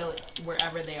actually still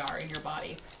wherever they are in your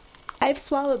body. I've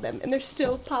swallowed them and they're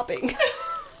still popping.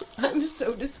 I'm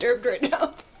so disturbed right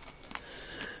now.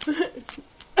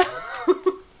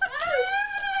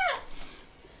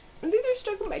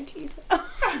 my teeth.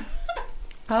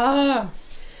 Ah.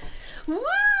 Woo!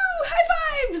 High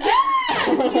fives!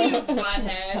 You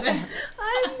butthead.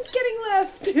 I'm getting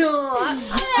left.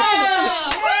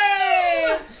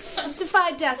 Hey!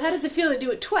 Defy death. How does it feel to do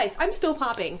it twice? I'm still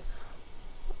popping.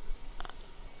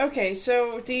 Okay,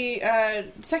 so the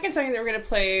second song that we're going to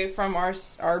play from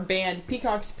our band,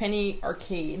 Peacock's Penny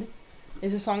Arcade,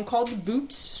 is a song called The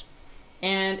Boots,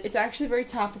 and it's actually very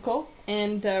topical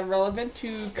and relevant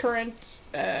to current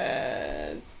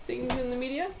things in the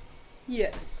media.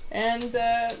 Yes. And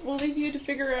we'll leave you to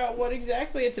figure out what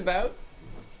exactly it's about,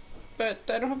 but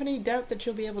I don't have any doubt that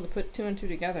you'll be able to put two and two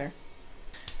together.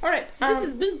 Alright, So this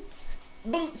is Boots.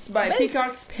 Boots by Boots.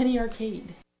 Peacock's Penny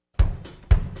Arcade.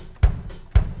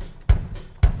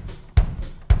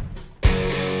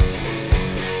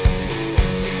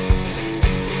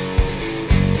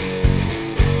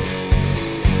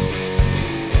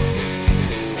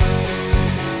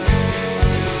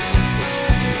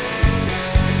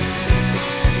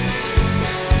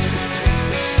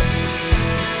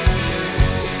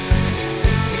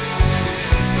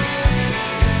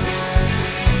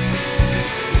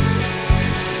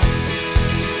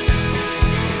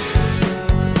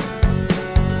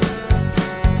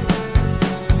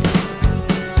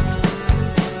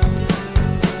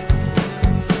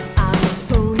 I'm a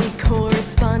phony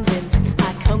correspondent.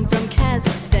 I come from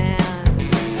Kazakhstan.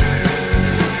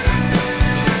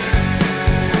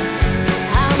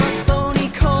 I'm a phony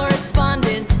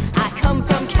correspondent. I come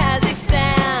from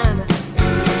Kazakhstan.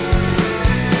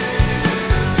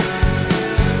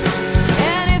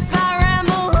 And if I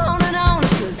ramble on and on,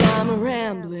 it's 'cause I'm a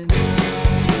rambling man.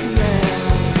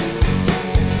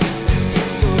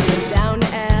 Going down to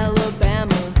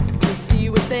Alabama to see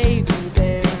what they do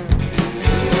there.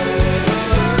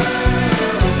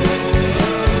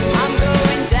 I'm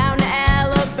going down to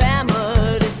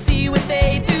Alabama to see what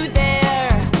they do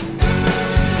there.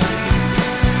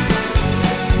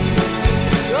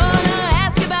 Gonna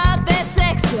ask about their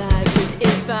sex lives as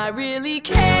if I really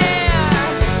care.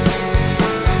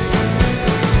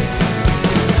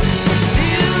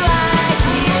 Do I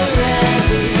hear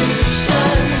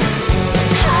revolution?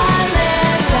 I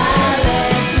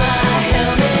left my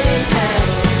helmet in hell.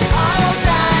 I'll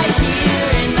die here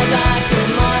in my Dr.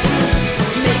 Martens.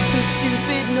 Make some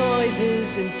stupid noises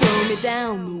and throw me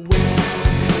down the well.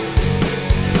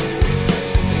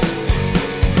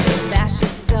 The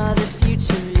fascists are the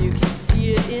future, you can see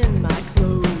it in my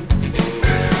clothes.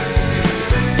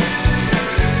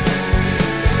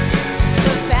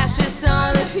 The fascists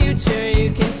are the future,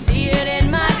 you can see it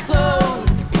in my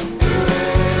clothes.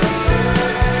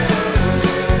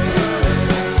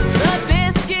 The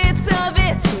biscuits of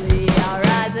Italy are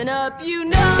rising up, you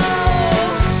know.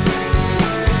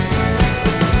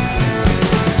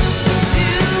 Do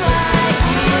I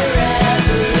hear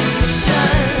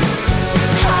revolution?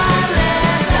 I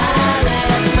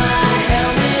left my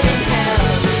helmet in hell.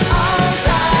 I'll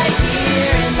die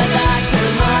here in my Dr.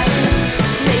 Martens.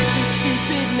 Make some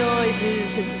stupid noises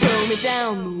and throw me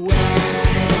down the well.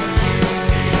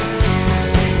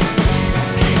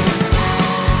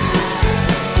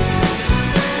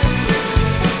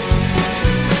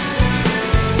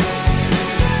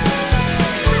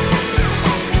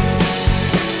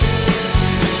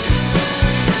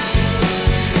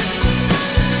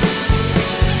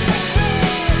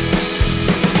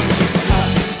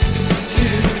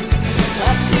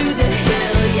 Up to the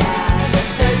hill, yeah. The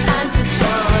third time's a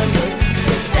charm.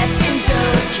 The second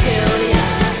don't kill,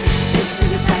 yeah. The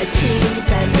suicide teens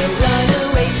and the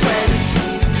runaway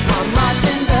 20s are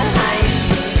marching behind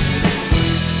me.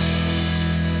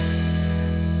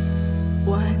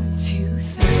 1, 2,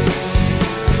 3.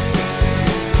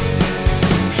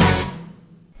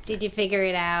 Did you figure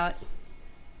it out?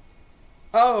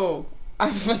 Oh, I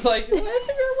was like, did I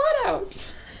figure what out?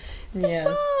 The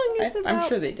song is I'm about-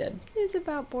 sure they did. It's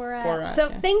about Borat. Borat, So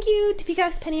yeah. thank you to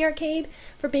Peacock's Penny Arcade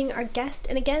for being our guest.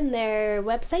 And again, their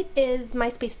website is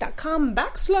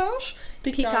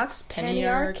myspace.com/Peacock's Penny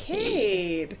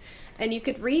Arcade. And you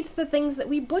could read the things that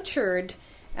we butchered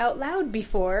out loud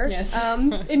before. Yes.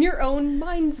 In your own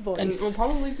mind's voice. And it will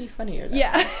probably be funnier then.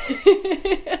 Yeah.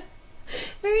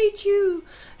 Very true.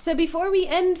 So before we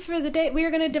end for the day, we are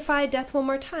going to defy death one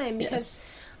more time because,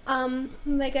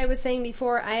 like I was saying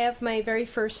before, I have my very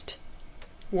first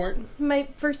Wart.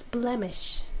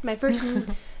 blemish, my first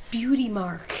beauty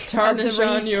mark, Tarnish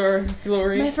on your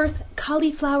glory. my first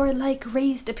cauliflower-like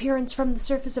raised appearance from the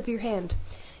surface of your hand.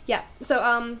 Yeah. So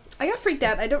I got freaked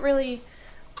out. I don't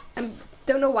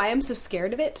know why I'm so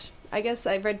scared of it. I guess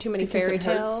I've read too many Because fairy it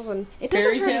hurts. tales, and it doesn't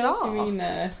Fairy hurt at tales? all. You mean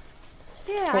yeah,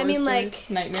 I horror mean stories?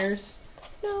 like Nightmares?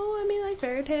 no, I mean like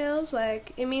fairy tales.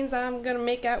 Like it means I'm gonna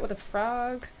make out with a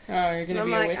frog. Oh, you're And gonna I'm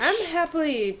be like, a witch. I'm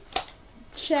happily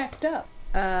shacked up.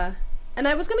 And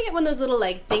I was gonna get one of those little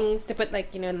like things to put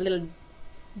like, in a little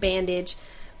bandage.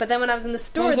 But then when I was in the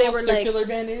store, Those they little were like, circular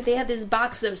band-aids? they had this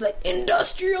box that was like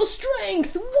industrial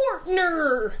strength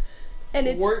Wartner, and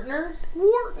it's Wartner?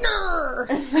 Wartner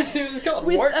That's what it's called.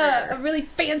 with Wartner. a really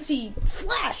fancy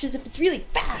slash, as if it's really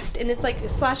fast, and it's like a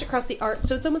slash across the art,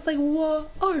 so it's almost like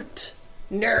art.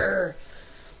 Ner.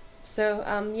 So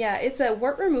yeah, it's a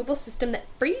wart removal system that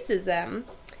freezes them.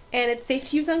 And it's safe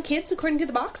to use on kids, according to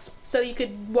the box. So you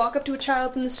could walk up to a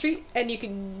child in the street, and you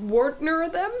could Wartner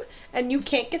them, and you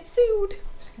can't get sued.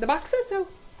 The box says so.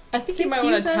 I think safe you might to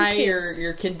want use to on tie kids.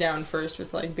 your kid down first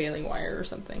with like baling wire or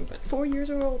something. But 4 years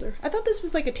or older. I thought this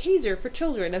was like a taser for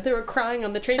children. If they were crying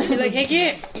on the train, you'd be like, hey,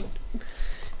 kid!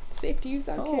 Safe to use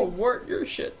on oh, kids. wart your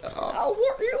shit off. I'll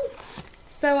wart you.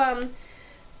 So,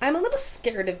 I'm a little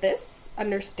scared of this,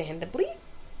 understandably,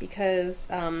 because,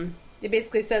 it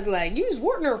basically says, like, use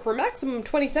Wartner for maximum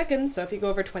 20 seconds, so if you go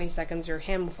over 20 seconds, your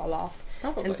hand will fall off.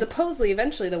 Probably. And supposedly,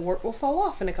 eventually, the wart will fall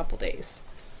off in a couple days.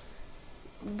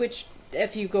 Which,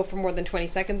 if you go for more than 20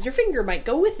 seconds, your finger might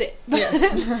go with it.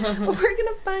 Yes. We're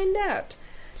gonna find out.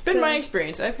 It's been So- my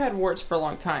experience. I've had warts for a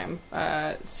long time.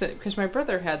 Because my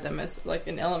brother had them as, like,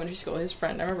 in elementary school. His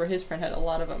friend, I remember his friend had a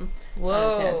lot of them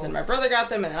on his hands. Then my brother got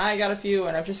them, and then I got a few,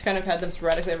 and I've just kind of had them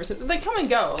sporadically ever since. They come and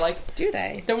go. Like, Do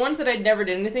they? the ones that I never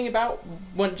did anything about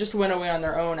just went away on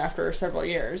their own after several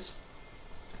years.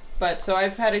 But, so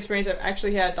I've had experience. I've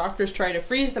actually had doctors try to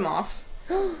freeze them off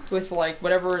with, like,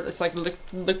 whatever. It's like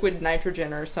liquid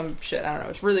nitrogen or some shit. I don't know.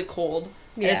 It's really cold.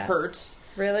 And it Yeah. hurts.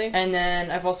 Really? And then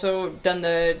I've also done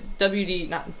the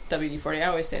not WD-40, I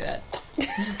always say that.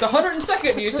 The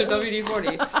 102nd use of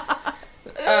WD-40.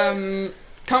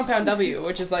 Compound W,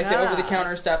 which is like the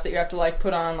over-the-counter stuff that you have to like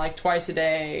put on like twice a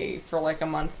day for like a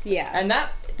month. Yeah. And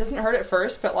that doesn't hurt at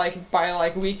first, but like by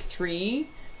like week 3,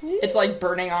 it's like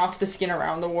burning off the skin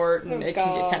around the wart, and Oh, it can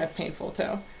get God. kind of painful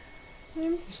too.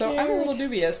 I'm So scared. I'm a little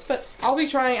dubious, but I'll be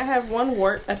trying. I have one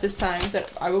wart at this time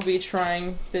that I will be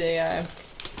trying the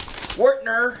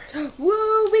Wartner.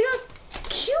 Whoa, we got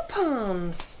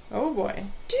coupons! Oh boy.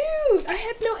 Dude, I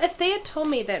had no... If they had told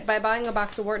me that by buying a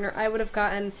box of Wartner, I would have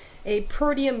gotten a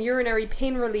Proteum urinary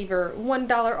pain reliever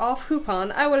 $1 off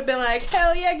coupon, I would have been like,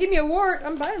 hell yeah, give me a wart.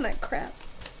 I'm buying that crap.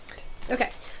 Okay,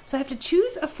 so I have to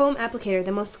choose a foam applicator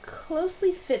that most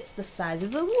closely fits the size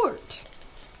of the wart.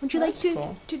 Would you like That's to,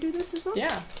 cool. to do this as well?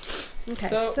 Yeah. Okay,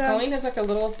 So Colleen has like a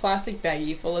little plastic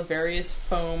baggie full of various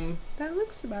foam that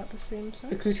looks about the same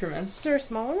size. Is accoutrements. there a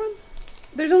smaller one?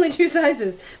 There's only 2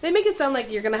 sizes. They make it sound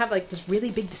like you're gonna have like this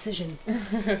really big decision.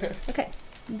 Okay.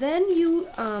 Then you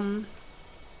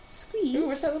squeeze. Ooh,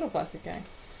 where's that little plastic guy?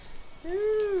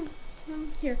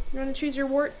 Here, you want to choose your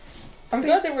wart? I'm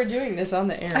glad that we're doing this on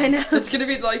the air. I know. It's gonna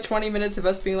be like 20 minutes of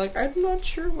us being like, I'm not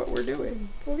sure what we're doing.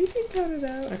 Well, we can cut it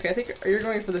out. Okay, I think you're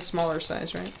going for the smaller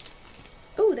size, right?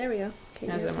 Oh, there we go. Okay,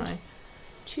 As here. am I.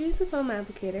 Choose the foam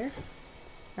applicator.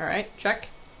 Alright, check.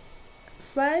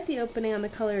 Slide the opening on the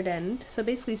colored end. So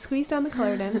basically, squeeze down the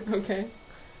colored end. Okay.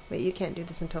 Wait, you can't do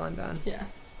this until I'm done. Yeah.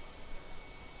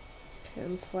 Okay,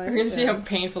 and slide We're gonna it see how down.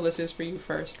 painful this is for you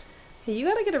first. Hey, you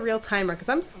gotta get a real timer, because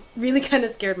I'm really kind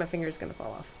of scared my finger's gonna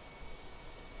fall off.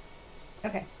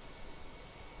 Okay.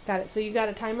 Got it. So you got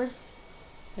a timer?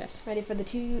 Yes. Ready for the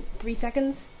 3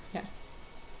 seconds? Yeah.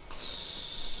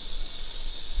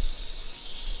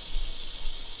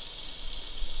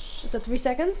 Is that 3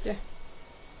 seconds? Yeah.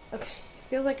 Okay.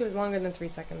 Feels like it was longer than 3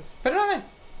 seconds. Put it on there.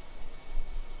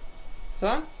 Is it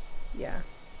on? Yeah.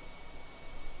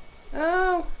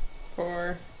 Oh!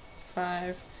 4,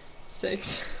 5,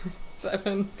 6,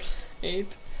 7,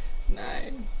 8,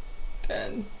 9,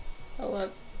 10,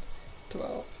 11,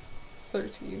 12,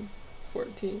 13,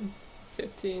 14,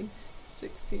 15,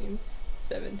 16,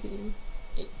 17,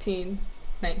 18,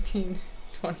 19,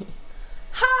 20.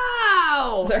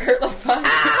 How? Does that hurt like fuck?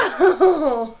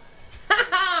 Ow!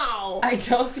 How? I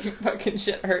told you fucking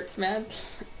shit hurts, man.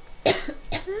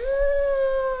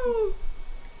 Ow.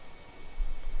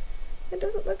 It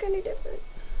doesn't look any different.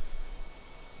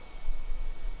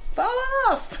 Fall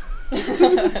off! I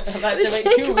have to wait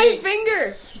 2 Shake my weeks.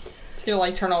 finger! It's gonna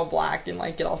like turn all black and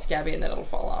like get all scabby and then it'll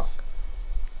fall off.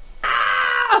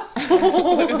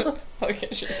 Ow! Okay,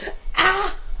 sure.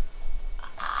 Ah!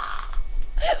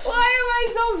 Why am I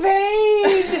so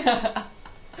vain?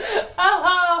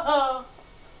 Oh.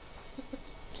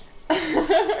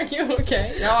 Are you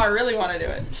okay? No, I really want to do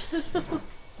it.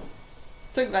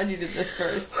 So glad you did this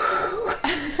first. It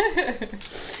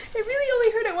really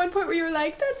only hurt at one point where you were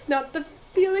like, that's not the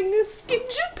feeling the skin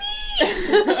should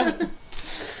be.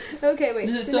 Okay, wait.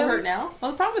 Does it so still now hurt now?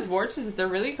 Well, the problem with warts is that they're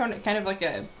really kind of like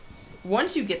a.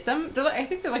 Once you get them, I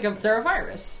think they're a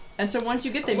virus, and so once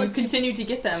you get them, you Once you continue to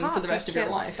get them cough, for the rest you of your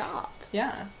can't life. Stop.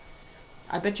 Yeah,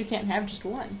 I bet you can't have just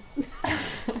one.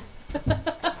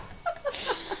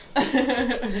 I'm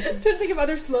trying to think of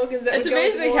other slogans that It's would go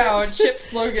with amazing how warts. chip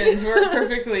slogans work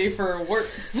perfectly for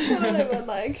warts. Another one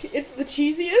like, it's the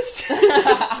cheesiest.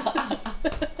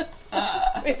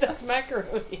 Wait, that's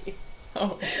macaroni.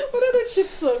 Oh. What other chip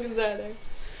slogans are there?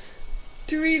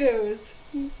 Doritos.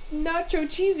 Nacho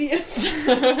cheesiest.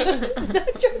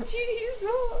 Nacho cheesiest.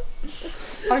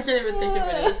 I can't even think of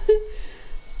any.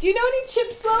 Do you know any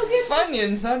chip slogans?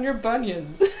 Funyuns on your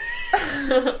bunions.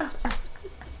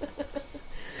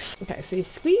 Okay, so you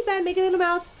squeeze that, make it in the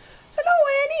mouth. Hello,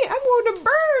 Annie, I'm going to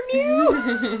burn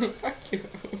you. Fuck you.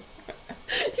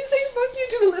 You say fuck you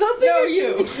to the little thing? No, or to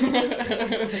you. me?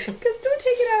 Because don't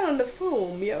take it out on the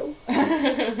foam, yo.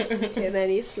 And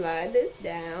then you slide this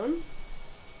down.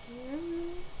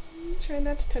 Try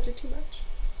not to touch it too much.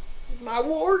 My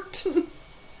wart.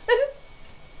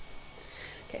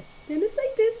 Okay, then it's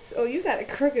like this. Oh, you got a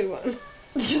crooked one.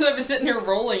 Because I've been sitting here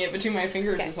rolling it between my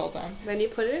fingers Okay. this whole time. Then you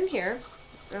put it in here.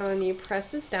 And you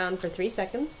press this down for 3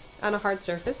 seconds on a hard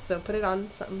surface. So put it on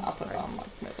something. I'll put it hard. on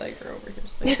my leg or over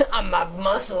here. On my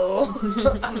muscle.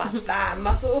 On my thigh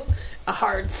muscle. A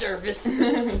hard surface.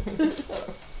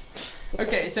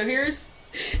 Okay, so here's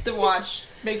the watch.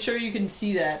 Make sure you can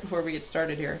see that before we get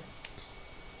started here.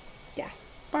 Yeah.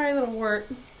 Bye, little wart.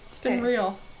 It's been Okay.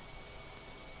 real.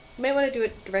 You might want to do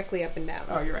it directly up and down.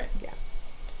 Oh, you're right. Yeah.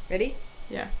 Ready?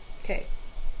 Yeah. Okay.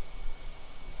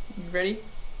 You ready?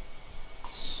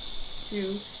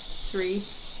 2, 3.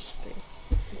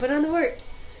 Put on the wort.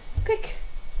 Quick.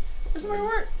 Where's my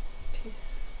wart?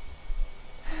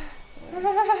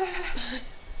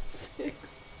 6,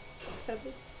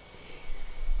 7,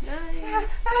 9, 10.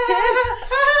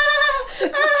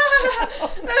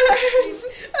 That hurts.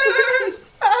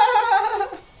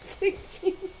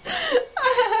 16,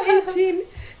 18,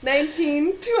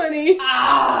 19, 20.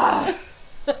 Ah!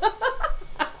 Isn't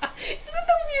that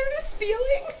the weirdest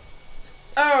feeling?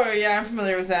 Oh, yeah, I'm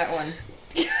familiar with that one.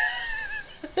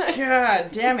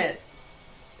 God damn it.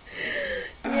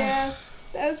 Yeah,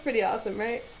 that was pretty awesome,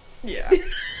 right? Yeah. You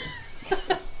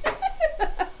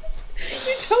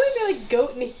totally do like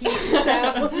goat and heat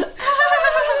sounds.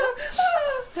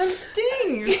 That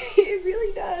stings. It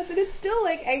really does, and it's still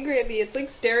like angry at me. It's like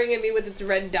staring at me with its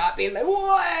red dot, being like,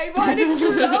 "Why? Why didn't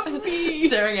you love me?"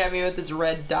 Staring at me with its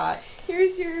red dot.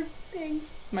 Here's your thing.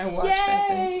 My watch Yay! back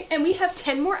things. And we have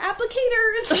 10 more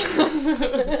applicators.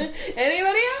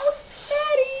 Anybody else?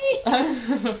 Eddie,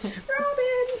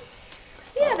 Robin.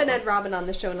 We haven't had Robin on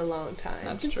the show in a long time.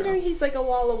 That's considering true. he's like a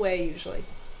wall away usually.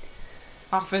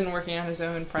 Often working on his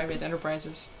own private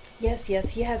enterprises. Yes,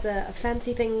 he has a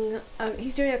fancy thing.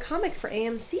 He's doing a comic for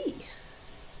AMC,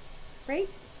 right?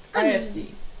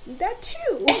 IFC. That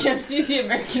too. AMC, the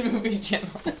American Movie Channel.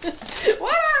 Whatever.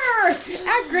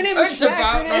 Acronym. It's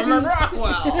about Norman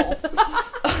Rockwell.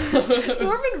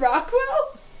 Norman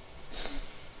Rockwell.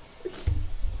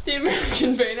 The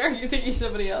American painter. You think he's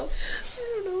somebody else? I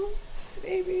don't know.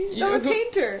 Maybe. You No, know the who-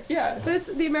 painter. Yeah. But it's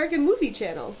the American Movie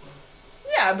Channel.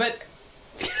 Yeah, but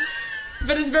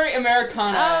it's very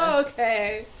Americana. Oh,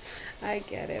 okay. I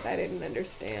get it. I didn't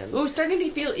understand. Ooh, starting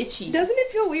to feel itchy. Doesn't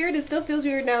it feel weird? It still feels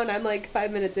weird now, and I'm like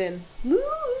 5 minutes in.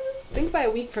 Think by a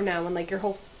week from now when like your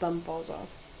whole thumb falls off.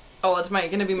 Oh, it's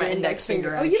gonna be my Your index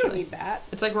finger. Oh, you don't actually. need that.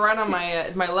 It's like right on my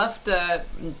left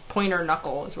pointer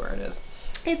knuckle is where it is.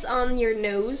 It's on your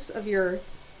nose of your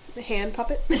hand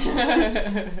puppet.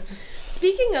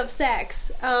 Speaking of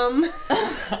sex,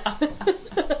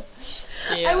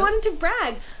 Yes. I wanted to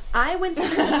brag. I went to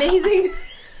this amazing.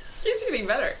 Keeps getting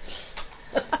better.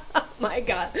 My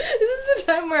God, this is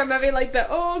the time where I'm having like the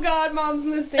oh God, mom's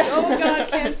listening. Oh God,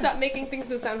 can't stop making things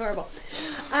that sound horrible.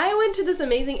 I went to this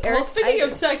amazing Eric. Well, speaking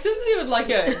of sex, this isn't even like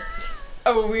a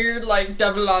weird like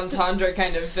double entendre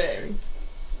kind of thing.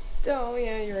 Oh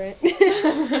yeah, you're right.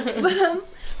 But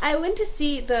I went to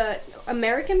see the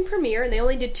American premiere, and they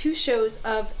only did 2 shows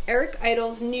of Eric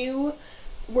Idle's new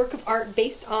work of art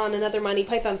based on another Monty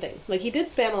Python thing. Like, he did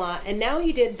Spamalot, and now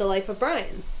he did The Life of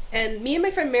Brian. And me and my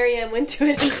friend Marianne went to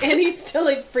it, and he's still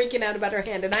like freaking out about her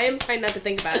hand, and I am trying not to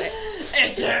think about it.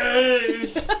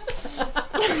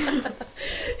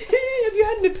 If you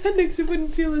had an appendix, it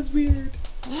wouldn't feel as weird.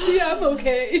 See, I'm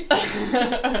okay.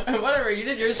 Whatever, you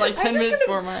did yours like 10 I'm just minutes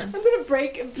gonna- before mine. I'm gonna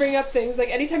bring up things like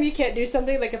anytime you can't do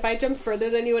something, like if I jump further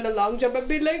than you in a long jump, I'd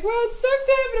be like, well, it sucks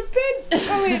to have a pin.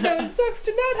 Oh wait, no, it sucks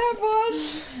to not have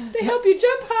one. They help you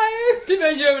jump higher. Too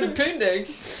bad you have an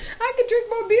appendix. I could drink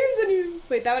more beers than you.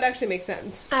 Wait, that would actually make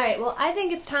sense. Alright, well, I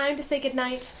think it's time to say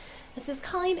goodnight. This is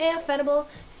Colleen A.F. Venable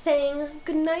saying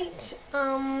goodnight.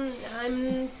 I'm...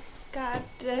 God...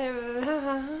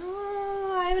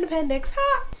 I have an appendix.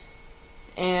 Ha!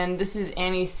 And this is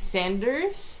Annie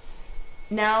Sanders,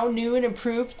 now new and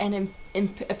improved and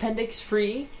appendix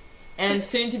free, and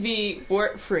soon to be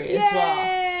wart free as well.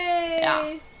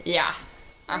 Yay! Yeah.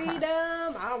 Freedom,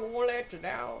 I won't let you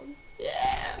down.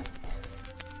 Yeah.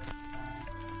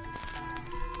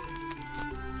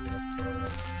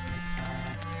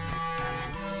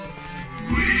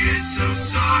 We're so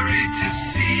sorry to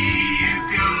see you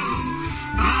go,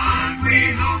 but we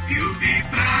hope you'll be